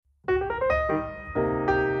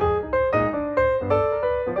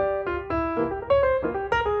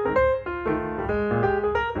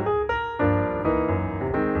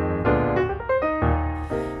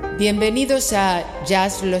Bienvenidos a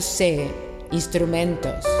Jazz Lo Sé,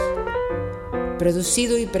 Instrumentos,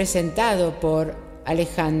 producido y presentado por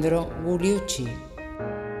Alejandro Gugliucci.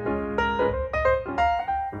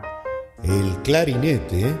 El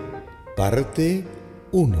clarinete, parte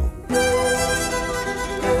 1.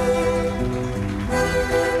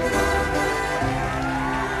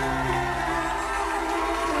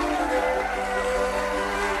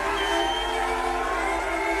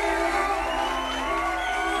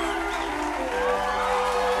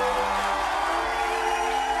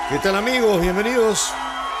 ¿Qué tal, amigos? Bienvenidos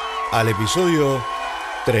al episodio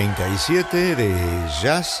 37 de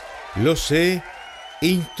Jazz Lo Sé,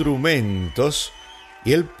 Instrumentos,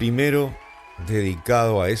 y el primero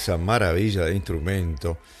dedicado a esa maravilla de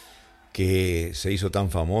instrumento que se hizo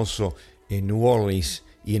tan famoso en New Orleans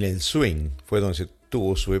y en el swing, fue donde se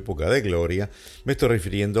tuvo su época de gloria. Me estoy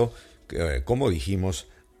refiriendo, como dijimos,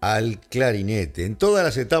 al clarinete. En todas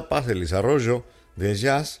las etapas del desarrollo del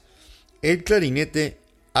jazz, el clarinete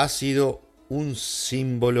ha sido un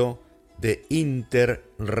símbolo de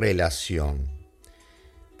interrelación.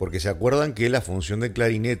 Porque se acuerdan que la función del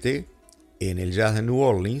clarinete en el jazz de New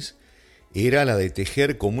Orleans era la de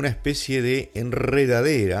tejer como una especie de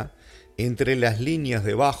enredadera entre las líneas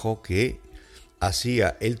de bajo que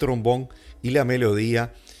hacía el trombón y la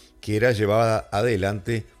melodía que era llevada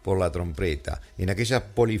adelante por la trompeta. En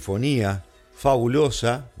aquella polifonía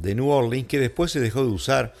fabulosa de New Orleans que después se dejó de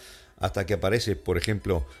usar hasta que aparece, por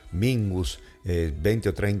ejemplo, Mingus 20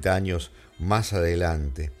 o 30 años más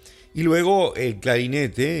adelante. Y luego el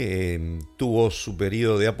clarinete tuvo su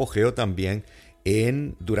periodo de apogeo también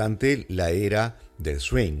durante la era del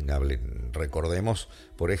swing. Recordemos,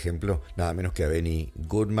 por ejemplo, nada menos que a Benny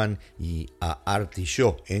Goodman y a Artie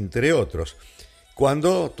Shaw, entre otros,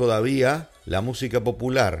 cuando todavía la música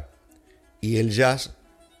popular y el jazz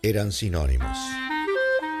eran sinónimos.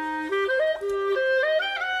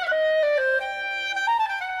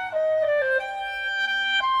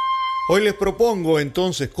 Hoy les propongo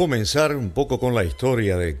entonces comenzar un poco con la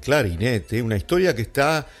historia del clarinete, una historia que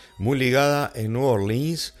está muy ligada en New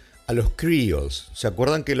Orleans a los Creoles. ¿Se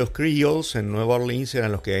acuerdan que los Creoles en Nueva Orleans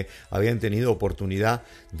eran los que habían tenido oportunidad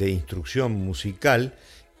de instrucción musical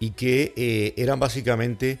y que eran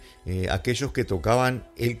básicamente aquellos que tocaban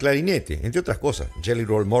el clarinete, entre otras cosas? Jelly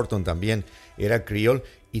Roll Morton también era Creole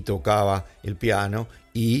y tocaba el piano,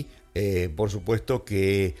 y por supuesto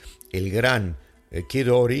que el gran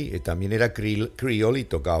Kid Ory también era Creole y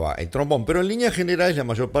tocaba el trombón. Pero en líneas generales la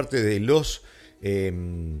mayor parte de los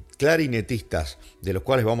clarinetistas de los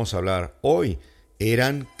cuales vamos a hablar hoy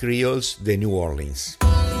eran Creoles de New Orleans.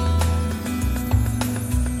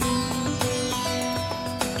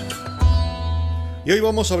 Y hoy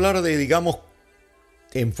vamos a hablar de, digamos,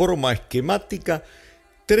 en forma esquemática,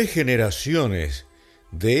 3 generaciones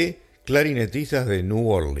de clarinetistas de New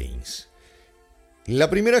Orleans.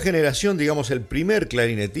 La primera generación, digamos, el primer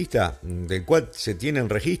clarinetista del cual se tienen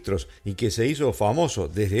registros y que se hizo famoso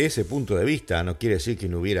desde ese punto de vista, no quiere decir que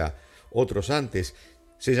no hubiera otros antes,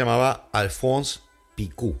 se llamaba Alphonse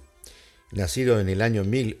Picou, nacido en el año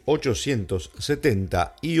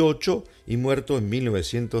 1878 y muerto en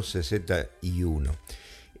 1961.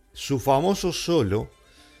 Su famoso solo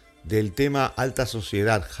del tema Alta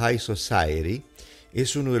Sociedad, High Society,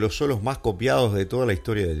 es uno de los solos más copiados de toda la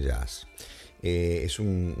historia del jazz. Es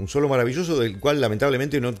un solo maravilloso del cual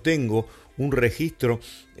lamentablemente no tengo un registro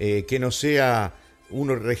que no sea un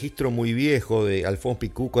registro muy viejo de Alphonse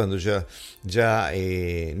Picou, cuando ya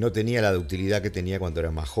no tenía la ductilidad que tenía cuando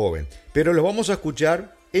era más joven. Pero lo vamos a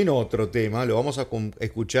escuchar en otro tema, lo vamos a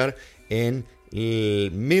escuchar en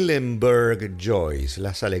el Muhlenberg Joys,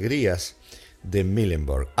 las alegrías de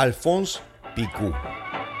Muhlenberg, Alphonse Picou.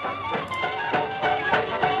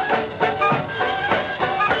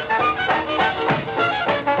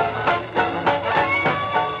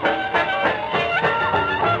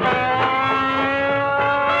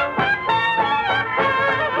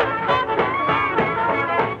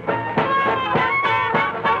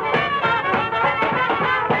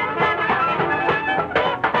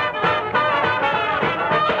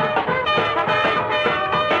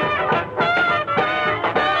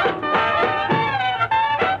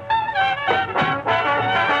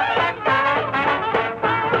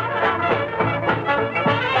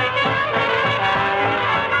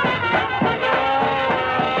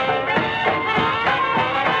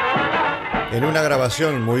 En una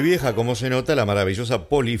grabación muy vieja, como se nota, la maravillosa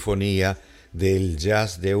polifonía del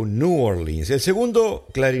jazz de New Orleans. El segundo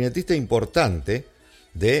clarinetista importante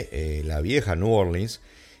de la vieja New Orleans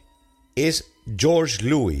es George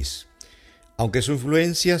Lewis, aunque su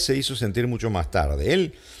influencia se hizo sentir mucho más tarde.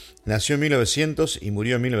 Él nació en 1900 y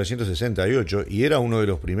murió en 1968 y era uno de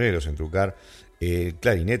los primeros en tocar el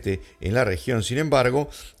clarinete en la región. Sin embargo,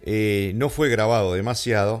 no fue grabado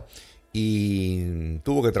demasiado y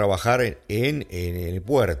tuvo que trabajar en el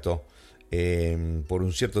puerto por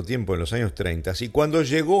un cierto tiempo en los años 30. Y cuando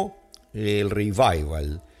llegó el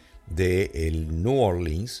revival del New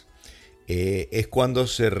Orleans, es cuando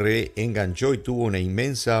se reenganchó y tuvo una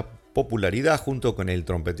inmensa popularidad junto con el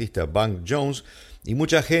trompetista Bunk Jones y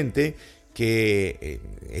mucha gente que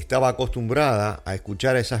estaba acostumbrada a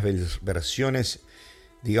escuchar esas versiones,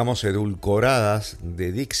 digamos, edulcoradas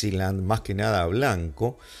de Dixieland, más que nada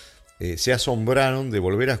blanco, se asombraron de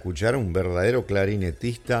volver a escuchar a un verdadero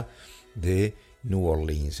clarinetista de New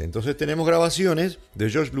Orleans. Entonces tenemos grabaciones de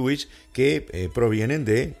George Lewis que provienen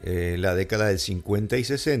de la década del 50 y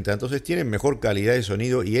 60, entonces tienen mejor calidad de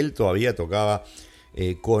sonido y él todavía tocaba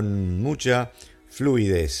con mucha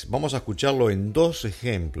fluidez. Vamos a escucharlo en dos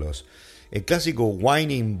ejemplos: el clásico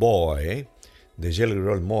Whining Boy de Jelly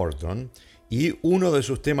Roll Morton y uno de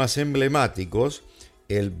sus temas emblemáticos,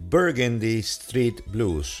 el Burgundy Street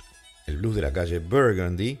Blues, el blues de la calle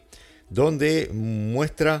Burgundy, donde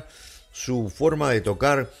muestra su forma de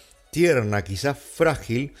tocar tierna, quizás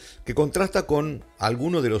frágil, que contrasta con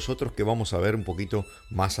algunos de los otros que vamos a ver un poquito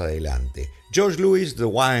más adelante. George Lewis, The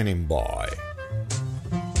Whining Boy.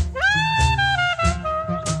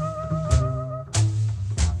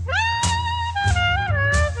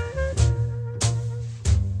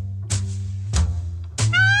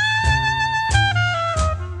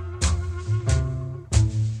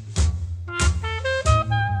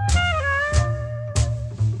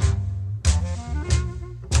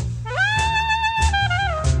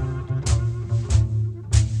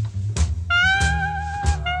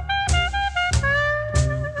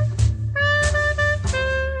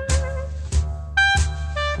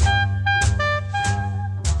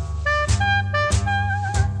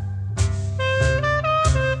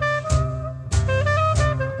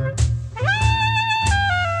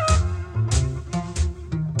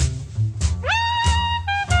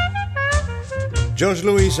 George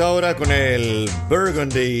Lewis ahora con el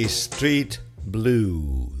Burgundy Street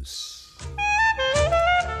Blues.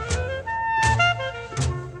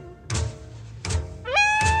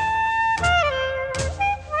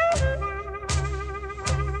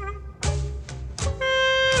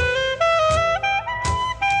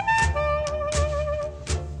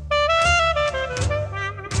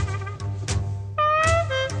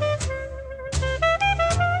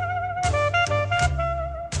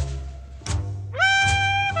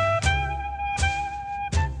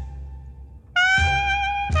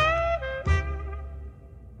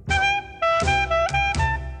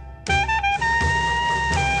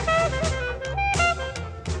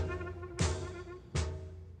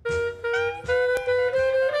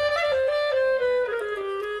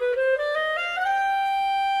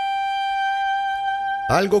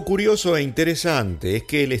 Algo curioso e interesante es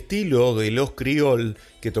que el estilo de los criol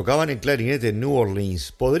que tocaban el clarinete en New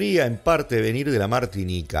Orleans podría en parte venir de la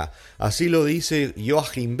Martinica. Así lo dice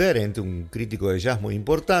Joachim Behrendt, un crítico de jazz muy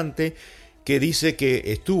importante, que dice que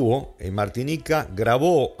estuvo en Martinica,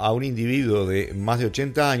 grabó a un individuo de más de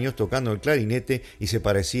 80 años tocando el clarinete y se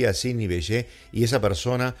parecía a Sidney Bechet, y esa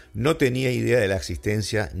persona no tenía idea de la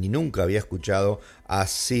existencia ni nunca había escuchado a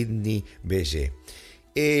Sidney Bechet.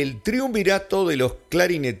 El triunvirato de los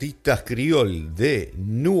clarinetistas criol de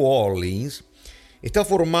New Orleans está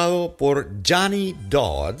formado por Johnny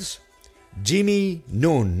Dodds, Jimmy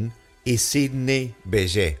Nunn y Sidney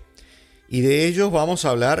Bechet. Y de ellos vamos a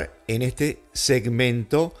hablar en este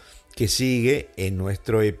segmento que sigue en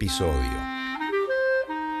nuestro episodio.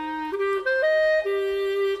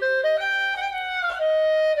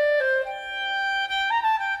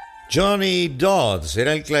 Johnny Dodds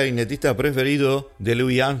era el clarinetista preferido de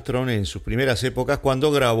Louis Armstrong en sus primeras épocas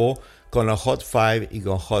cuando grabó con los Hot 5 y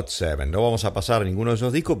con Hot 7. No vamos a pasar ninguno de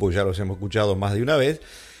esos discos porque ya los hemos escuchado más de una vez.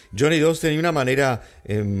 Johnny Dodds tenía una manera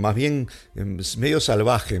más bien medio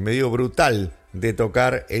salvaje, medio brutal de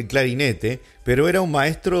tocar el clarinete, pero era un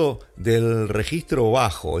maestro del registro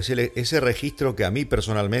bajo, ese registro que a mí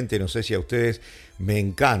personalmente, no sé si a ustedes, me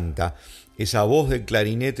encanta. Esa voz del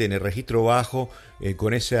clarinete en el registro bajo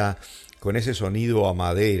con ese sonido a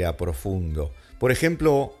madera profundo. Por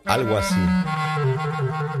ejemplo, algo así.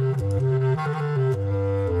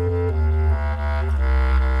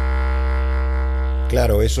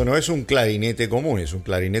 Claro, eso no es un clarinete común, es un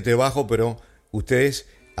clarinete bajo, pero ustedes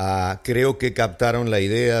creo que captaron la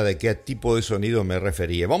idea de qué tipo de sonido me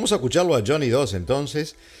refería. Vamos a escucharlo a Johnny Dodds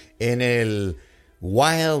entonces en el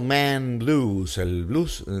Wild Man Blues, el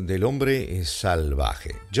blues del hombre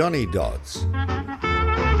salvaje. Johnny Dodds.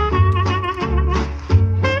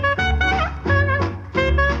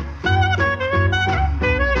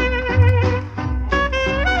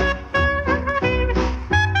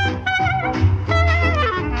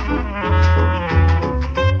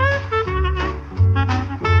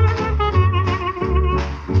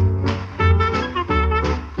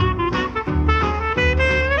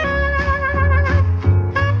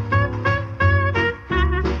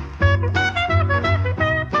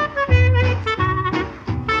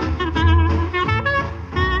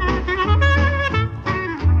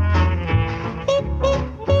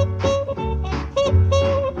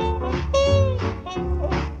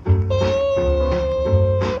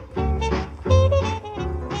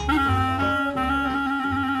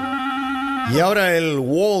 ahora el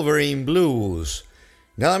Wolverine Blues,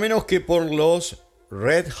 nada menos que por los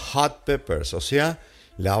Red Hot Peppers, o sea,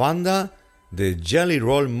 la banda de Jelly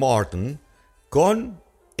Roll Morton con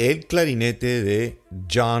el clarinete de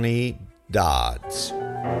Johnny Dodds.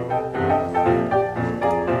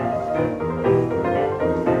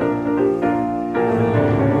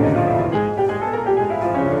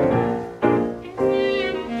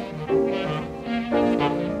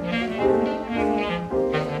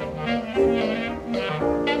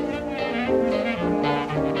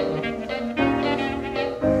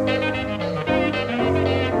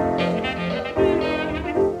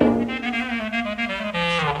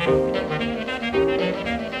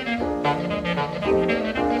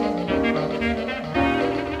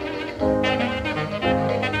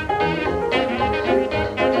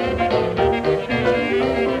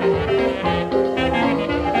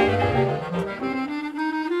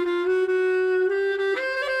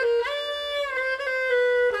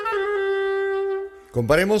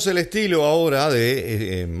 Comparemos el estilo ahora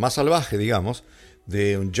de más salvaje, digamos,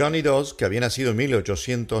 de un Johnny Dodds que había nacido en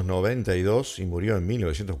 1892 y murió en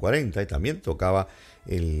 1940 y también tocaba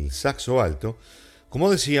el saxo alto, como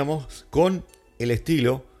decíamos, con el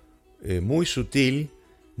estilo muy sutil,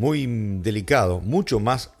 muy delicado, mucho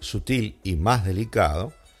más sutil y más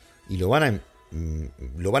delicado, y lo van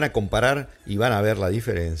a comparar y van a ver la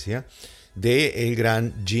diferencia de el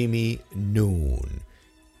gran Jimmy Noone,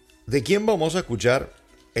 de quien vamos a escuchar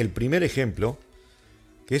el primer ejemplo,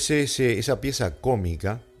 que es esa pieza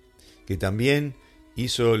cómica que también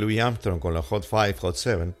hizo Louis Armstrong con los Hot 5, Hot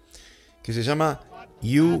 7, que se llama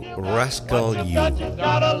You Rascal You.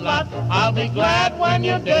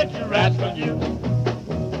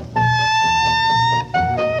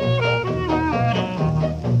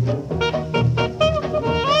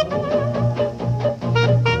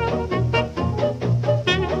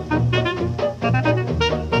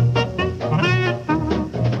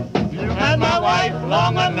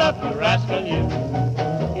 Long enough, you rascal you.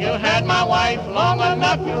 You had my wife long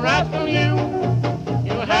enough, you rascal you.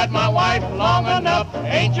 You had my wife long enough.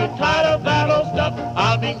 Ain't you tired of that old stuff?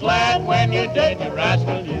 I'll be glad when you're dead, you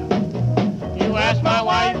rascal you. You asked my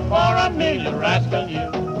wife for a meal, you rascal you.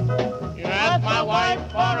 You asked my wife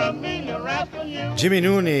for a meal, you rascal you. Jimmy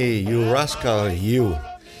Noone y You Rascal You.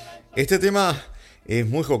 Este tema es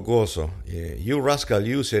muy jocoso. You Rascal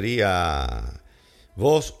You sería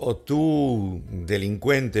vos o tú,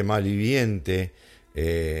 delincuente, malviviente,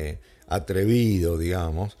 atrevido,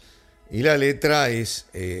 digamos. Y la letra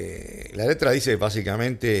dice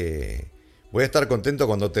básicamente: voy a estar contento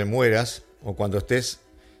cuando te mueras o cuando estés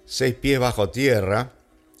 6 pies bajo tierra,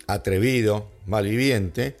 atrevido,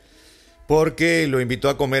 malviviente, porque lo invitó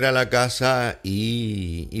a comer a la casa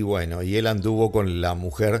y bueno, y él anduvo con la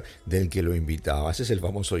mujer del que lo invitaba. Ese es el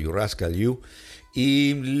famoso You Rascal You.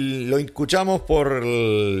 Y lo escuchamos por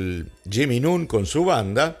Jimmy Noone con su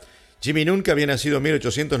banda. Jimmy Noone, que había nacido en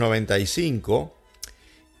 1895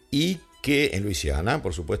 y que en Luisiana,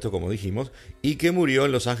 por supuesto, como dijimos, y que murió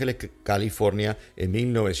en Los Ángeles, California, en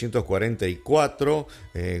 1944,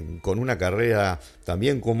 con una carrera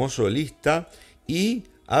también como solista y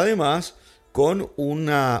además con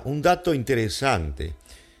un dato interesante.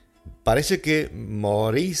 Parece que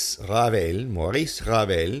Maurice Ravel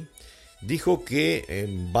dijo que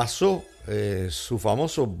basó su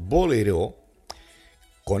famoso bolero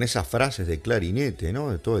con esas frases de clarinete,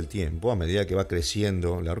 ¿no?, de todo el tiempo, a medida que va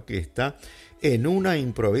creciendo la orquesta, en una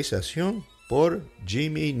improvisación por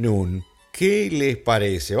Jimmy Noone. ¿Qué les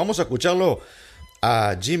parece? Vamos a escucharlo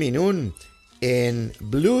a Jimmy Noone en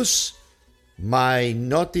Blues My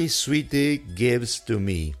Naughty Sweetie Gives to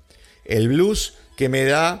Me. El blues que me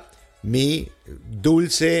da mi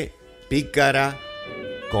dulce, pícara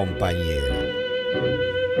compañera.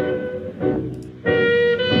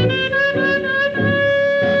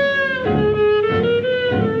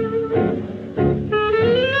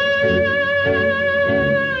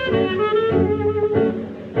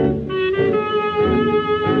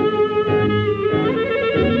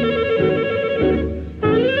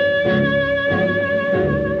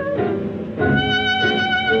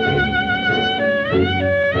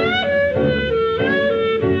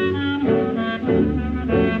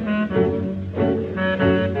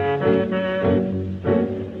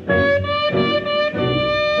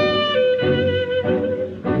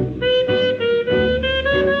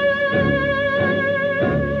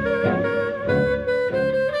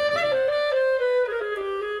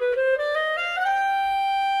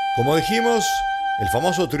 Como dijimos, el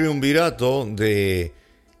famoso triunvirato de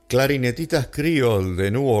clarinetistas criollos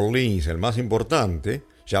de New Orleans, el más importante,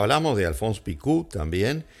 ya hablamos de Alphonse Picou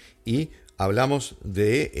también, y hablamos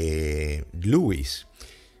de Louis.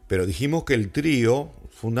 Pero dijimos que el trío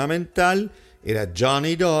fundamental era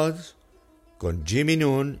Johnny Dodds con Jimmy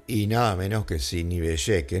Nunn y nada menos que Sidney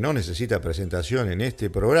Bechet, que no necesita presentación en este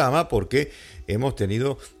programa porque hemos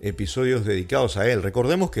tenido episodios dedicados a él.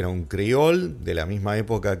 Recordemos que era un criol de la misma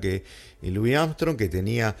época que Louis Armstrong,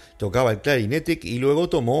 que tocaba el clarinete y luego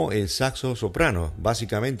tomó el saxo soprano.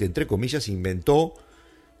 Básicamente, entre comillas, inventó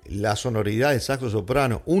la sonoridad del saxo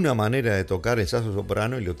soprano, una manera de tocar el saxo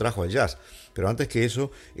soprano, y lo trajo al jazz. Pero antes que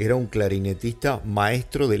eso, era un clarinetista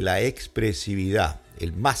maestro de la expresividad,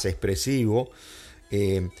 el más expresivo,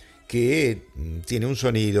 que tiene un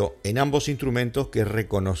sonido en ambos instrumentos que es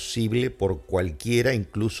reconocible por cualquiera,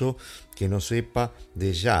 incluso que no sepa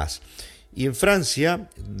de jazz. Y en Francia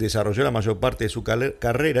desarrolló la mayor parte de su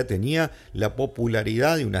carrera, tenía la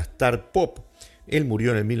popularidad de una star pop. Él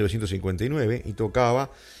murió en el 1959 y tocaba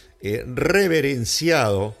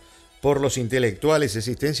reverenciado por los intelectuales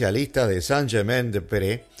existencialistas de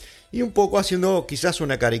Saint-Germain-des-Prés, y un poco haciendo quizás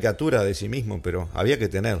una caricatura de sí mismo, pero había que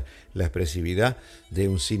tener la expresividad de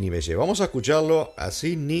un Sidney Bechet. Vamos a escucharlo a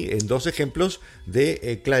Sidney en dos ejemplos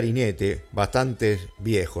de clarinete bastante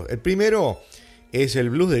viejos. El primero es el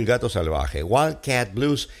blues del gato salvaje, Wild Cat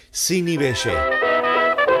Blues, Sidney Bechet.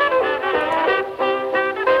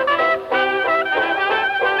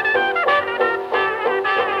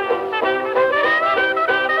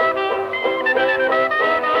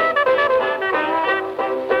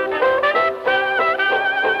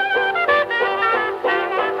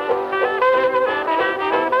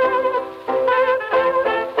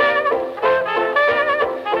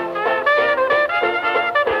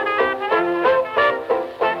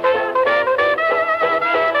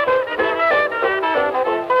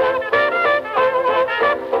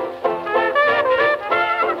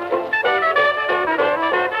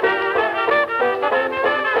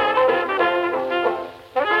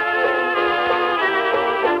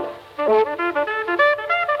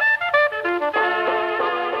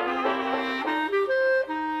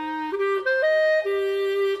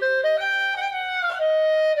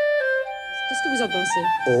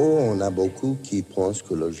 Oh, on a beaucoup qui pensent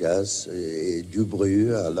que le jazz est du bruit,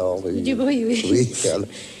 alors... Du bruit, oui. Oui, alors,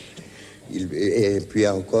 et puis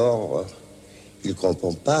encore, il ne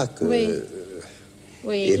comprend pas que... Oui,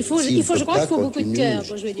 oui. Je crois qu'il faut beaucoup de cœur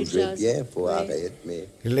pour jouer du jazz. Bien, faut arrêter, mais...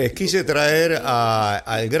 Les quise traer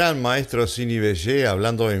al gran maestro Sidney Bechet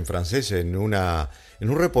hablando en francés en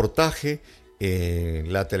un reportaje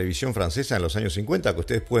en la televisión francesa en los años 50, que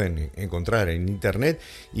ustedes pueden encontrar en internet,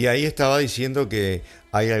 y ahí estaba diciendo que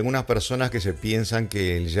hay algunas personas que se piensan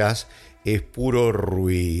que el jazz es puro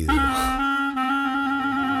ruido.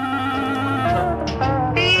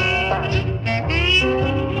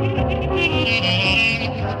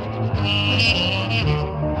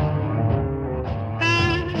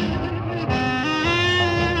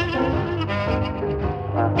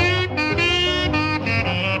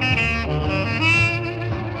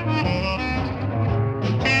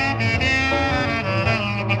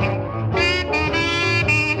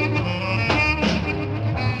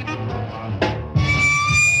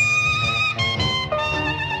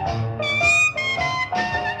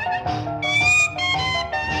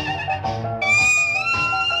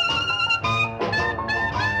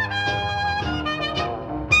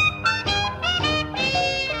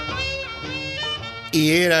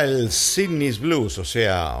 Y era el Sidney's Blues, o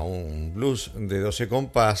sea, un blues de 12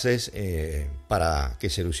 compases para que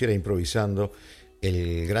se luciera improvisando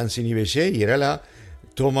el gran Sidney Bechet, y era la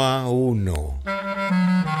toma 1.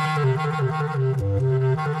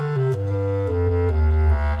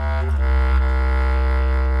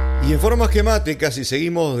 Y en forma esquemática, si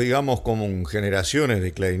seguimos, digamos, como generaciones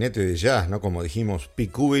de clarinete de jazz, ¿no? Como dijimos,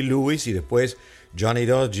 Picou y Louis, y después Johnny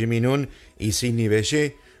Dodds, Jimmy Nunn y Sidney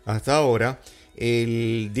Bechet, hasta ahora.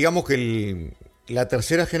 Digamos que la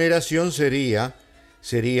tercera generación sería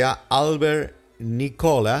Albert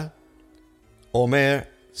Nicola, Omer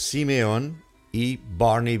Simeon y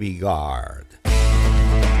Barney Bigard.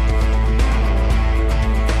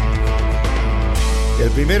 El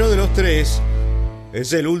primero de los tres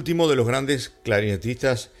es el último de los grandes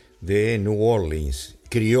clarinetistas de New Orleans,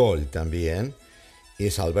 criol también.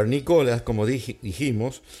 Es Albert Nicola, como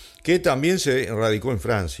dijimos, que también se radicó en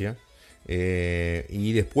Francia.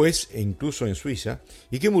 Y después incluso en Suiza,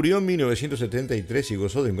 y que murió en 1973 y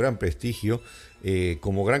gozó de un gran prestigio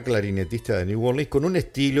como gran clarinetista de New Orleans, con un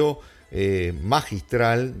estilo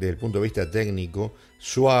magistral desde el punto de vista técnico,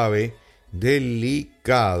 suave,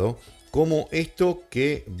 delicado, como esto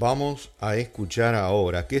que vamos a escuchar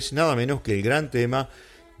ahora, que es nada menos que el gran tema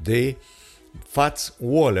de Fats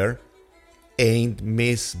Waller, Ain't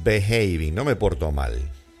Misbehaving, no me porto mal.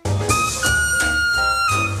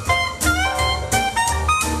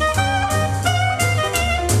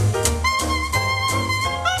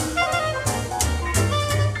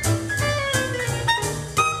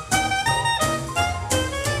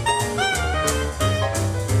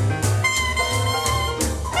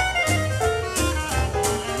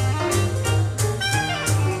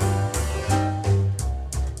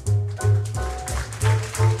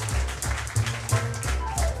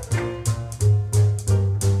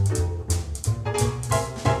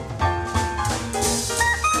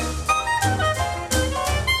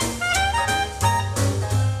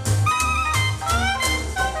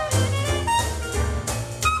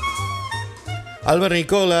 Albert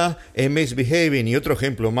Nicola en Misbehaving, y otro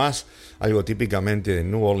ejemplo más, algo típicamente de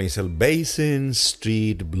New Orleans, el Basin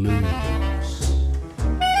Street Blues.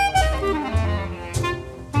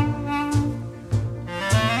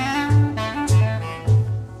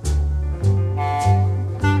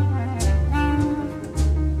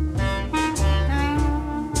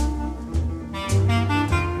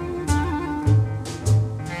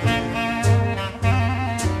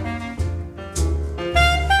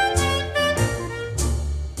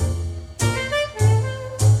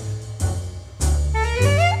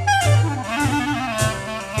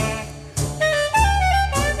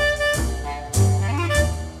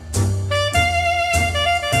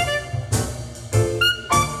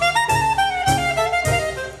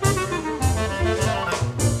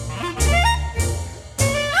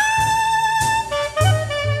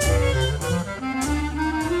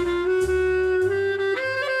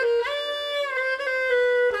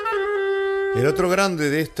 El otro grande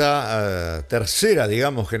de esta tercera,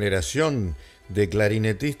 digamos, generación de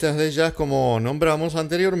clarinetistas de jazz, como nombramos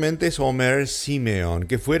anteriormente, es Homer Simeon,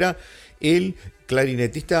 que fuera el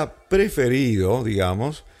clarinetista preferido,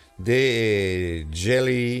 digamos, de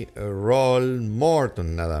Jelly Roll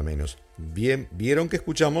Morton, nada menos. Bien, vieron que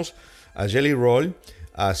escuchamos a Jelly Roll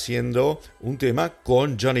haciendo un tema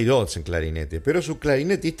con Johnny Dodds en clarinete, pero su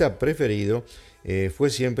clarinetista preferido fue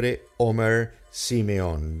siempre Homer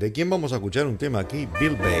Simeon. ¿De quién vamos a escuchar un tema aquí?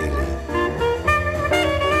 Bill Bailey.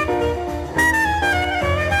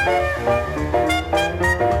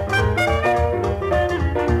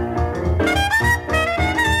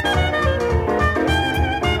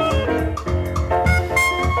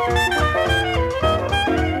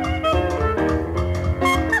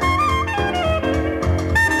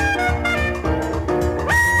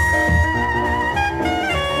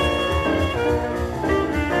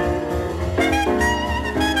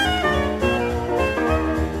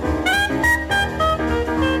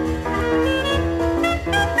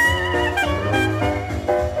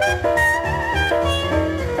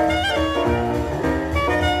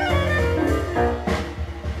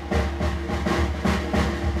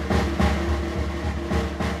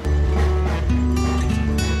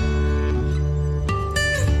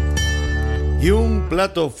 Y un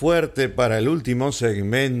plato fuerte para el último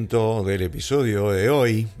segmento del episodio de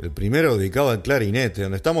hoy, el primero dedicado al clarinete,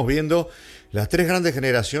 donde estamos viendo las tres grandes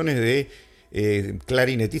generaciones de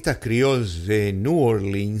clarinetistas criollos de New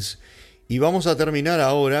Orleans. Y vamos a terminar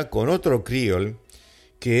ahora con otro criol,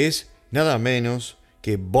 que es nada menos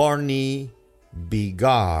que Barney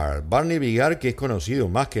Bigard. Barney Bigard, que es conocido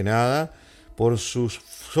más que nada por sus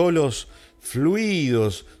solos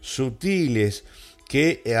fluidos, sutiles,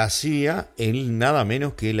 que hacía en nada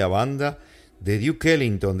menos que la banda de Duke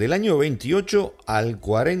Ellington del año 28 al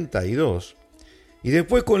 42, y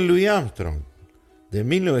después con Louis Armstrong de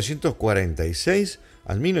 1946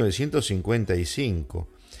 al 1955.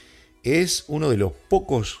 Es uno de los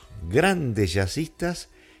pocos grandes jazzistas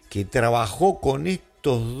que trabajó con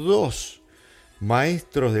estos dos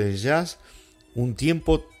maestros del jazz un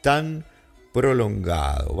tiempo tan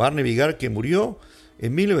prolongado. Barney Bigard, que murió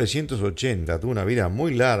en 1980, tuvo una vida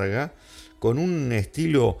muy larga, con un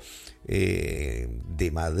estilo de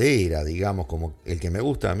madera, digamos, como el que me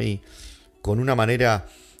gusta a mí, con una manera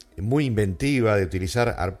muy inventiva de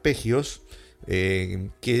utilizar arpegios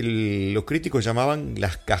que los críticos llamaban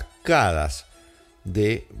las cascadas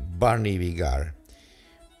de Barney Bigard.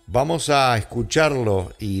 Vamos a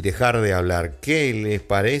escucharlo y dejar de hablar. ¿Qué les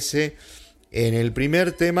parece? En el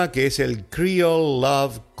primer tema, que es el Creole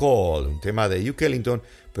Love Call, un tema de Duke Ellington,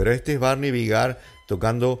 pero este es Barney Bigard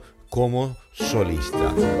tocando como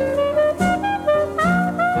solista.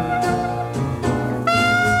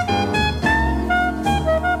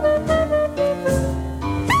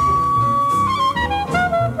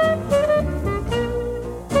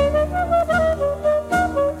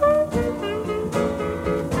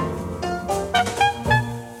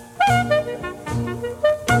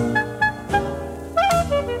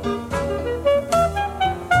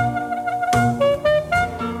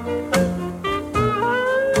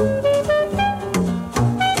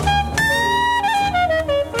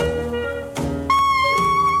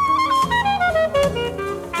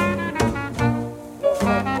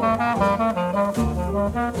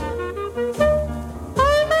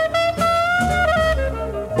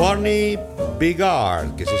 Barney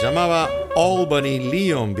Bigard, que se llamaba Albany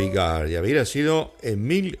Leon Bigard y había nacido en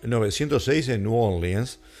 1906 en New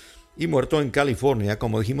Orleans y muerto en California,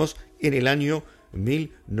 como dijimos, en el año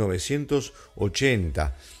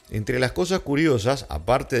 1980. Entre las cosas curiosas,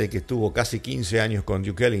 aparte de que estuvo casi 15 años con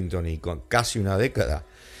Duke Ellington y con casi una década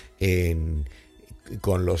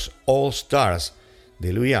con los All Stars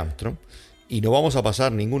de Louis Armstrong, y no vamos a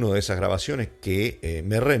pasar ninguno de esas grabaciones, que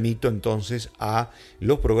me remito entonces a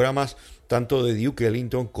los programas tanto de Duke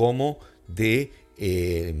Ellington como de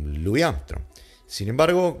Louis Armstrong. Sin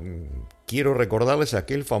embargo, quiero recordarles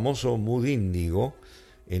aquel famoso Mood Índigo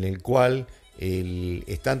en el cual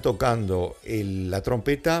están tocando la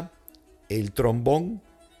trompeta, el trombón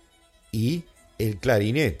y el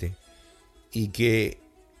clarinete, y que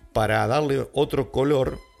para darle otro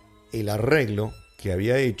color, el arreglo que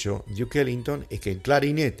había hecho Duke Ellington es que el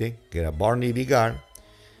clarinete, que era Barney Bigard,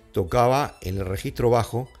 tocaba en el registro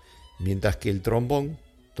bajo, mientras que el trombón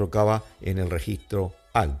tocaba en el registro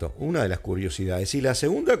alto. Una de las curiosidades. Y la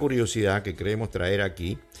segunda curiosidad que queremos traer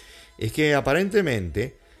aquí es que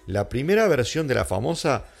aparentemente la primera versión de la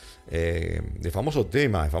famoso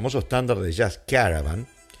estándar de jazz Caravan,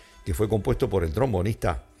 que fue compuesto por el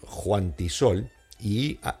trombonista Juan Tisol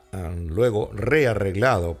y luego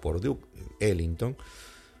rearreglado por Duke Ellington,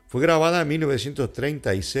 fue grabada en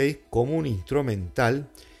 1936 como un instrumental,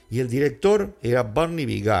 y el director era Barney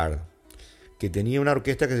Bigard, que tenía una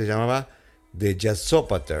orquesta que se llamaba The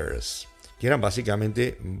Jazzopaters, que eran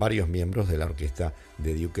básicamente varios miembros de la orquesta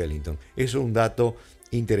de Duke Ellington. Eso es un dato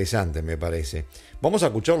interesante, me parece. Vamos a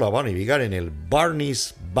escucharlo a Barney Bigard en el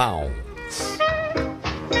Barney's Bounce.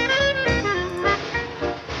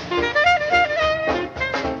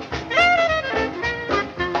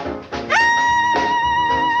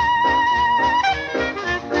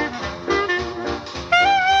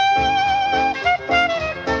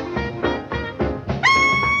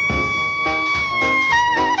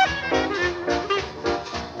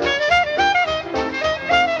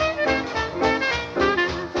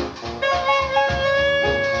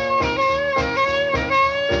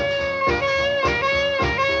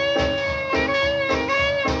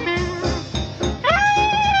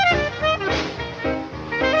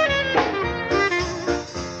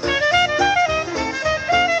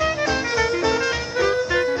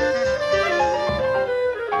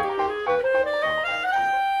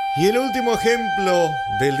 Y el último ejemplo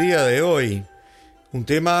del día de hoy, un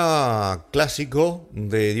tema clásico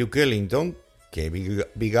de Duke Ellington, que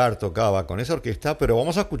Bigard tocaba con esa orquesta, pero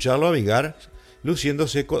vamos a escucharlo a Bigard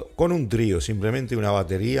luciéndose con un trío, simplemente una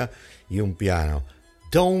batería y un piano.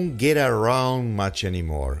 Don't get around much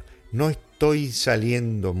anymore. No estoy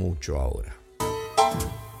saliendo mucho ahora.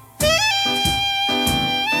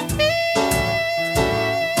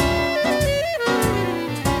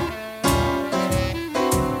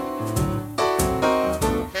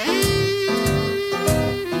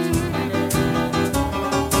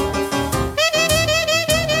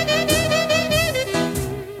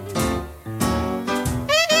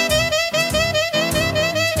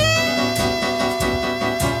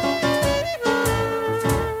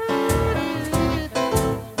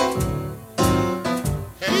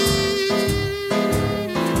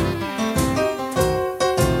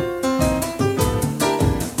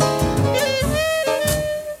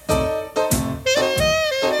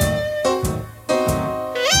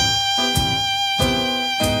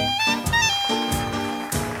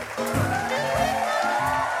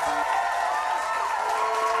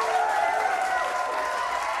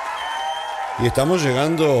 Y estamos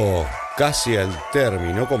llegando casi al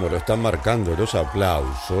término, como lo están marcando los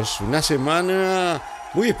aplausos. Una semana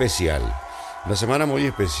muy especial. Una semana muy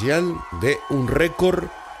especial de un récord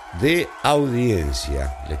de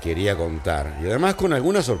audiencia, les quería contar. Y además con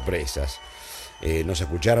algunas sorpresas. Nos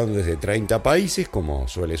escucharon desde 30 países, como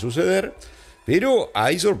suele suceder. Pero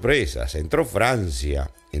hay sorpresas. Entró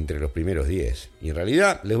Francia entre los primeros 10. Y en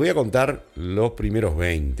realidad les voy a contar los primeros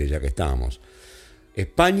 20, ya que estamos.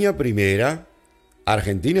 España primera,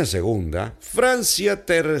 Argentina segunda, Francia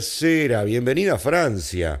tercera, bienvenida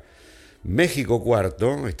Francia, México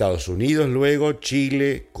cuarto, Estados Unidos luego,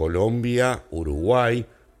 Chile, Colombia, Uruguay,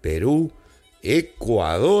 Perú,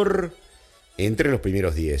 Ecuador entre los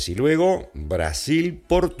primeros 10 y luego Brasil,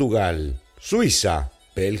 Portugal, Suiza,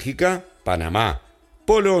 Bélgica, Panamá,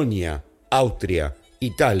 Polonia, Austria,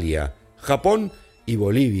 Italia, Japón y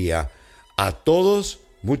Bolivia. A todos,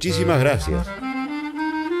 muchísimas gracias.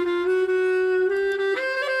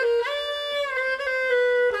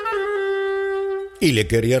 Y le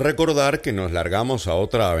quería recordar que nos largamos a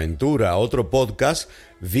otra aventura, a otro podcast,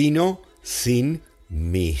 Vino sin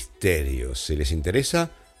Misterios. Si les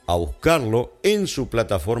interesa, a buscarlo en su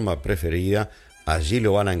plataforma preferida. Allí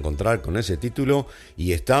lo van a encontrar con ese título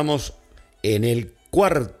y estamos en el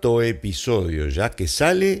 4º episodio, ya que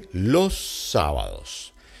sale los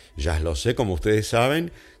sábados. Ya lo sé, como ustedes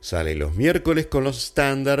saben, sale los miércoles con los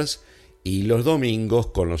standards y los domingos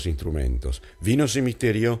con los instrumentos. Vinos y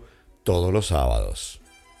Misterio todos los sábados.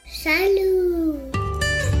 ¡Salud!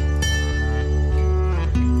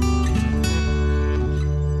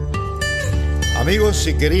 Amigos,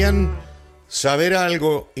 si querían saber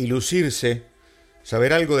algo y lucirse,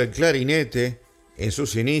 saber algo del clarinete en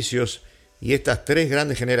sus inicios y estas 3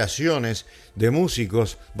 grandes generaciones de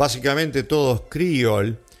músicos, básicamente todos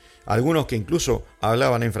criol, algunos que incluso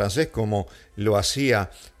hablaban en francés como lo hacía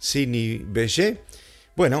Sidney Bechet,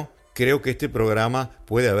 bueno, creo que este programa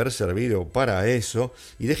puede haber servido para eso.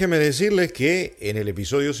 Y déjenme decirles que en el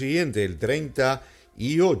episodio siguiente, el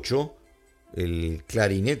 38, el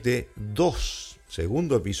clarinete 2,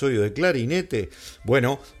 segundo episodio de clarinete,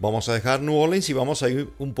 bueno, vamos a dejar New Orleans y vamos a ir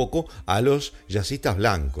un poco a los jazzistas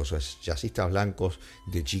blancos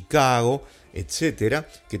de Chicago, etcétera,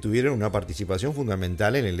 que tuvieron una participación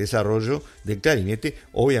fundamental en el desarrollo del clarinete,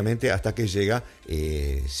 obviamente hasta que llega,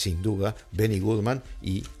 sin duda, Benny Goodman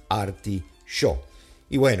y Artie Shaw.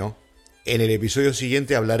 Y bueno, en el episodio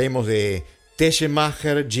siguiente hablaremos de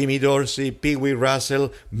Teschemacher, Jimmy Dorsey, Pee Wee Russell,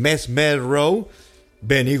 Mesmer Rowe,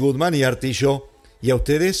 Benny Goodman y Artie Shaw. Y a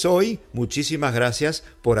ustedes hoy, muchísimas gracias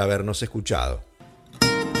por habernos escuchado.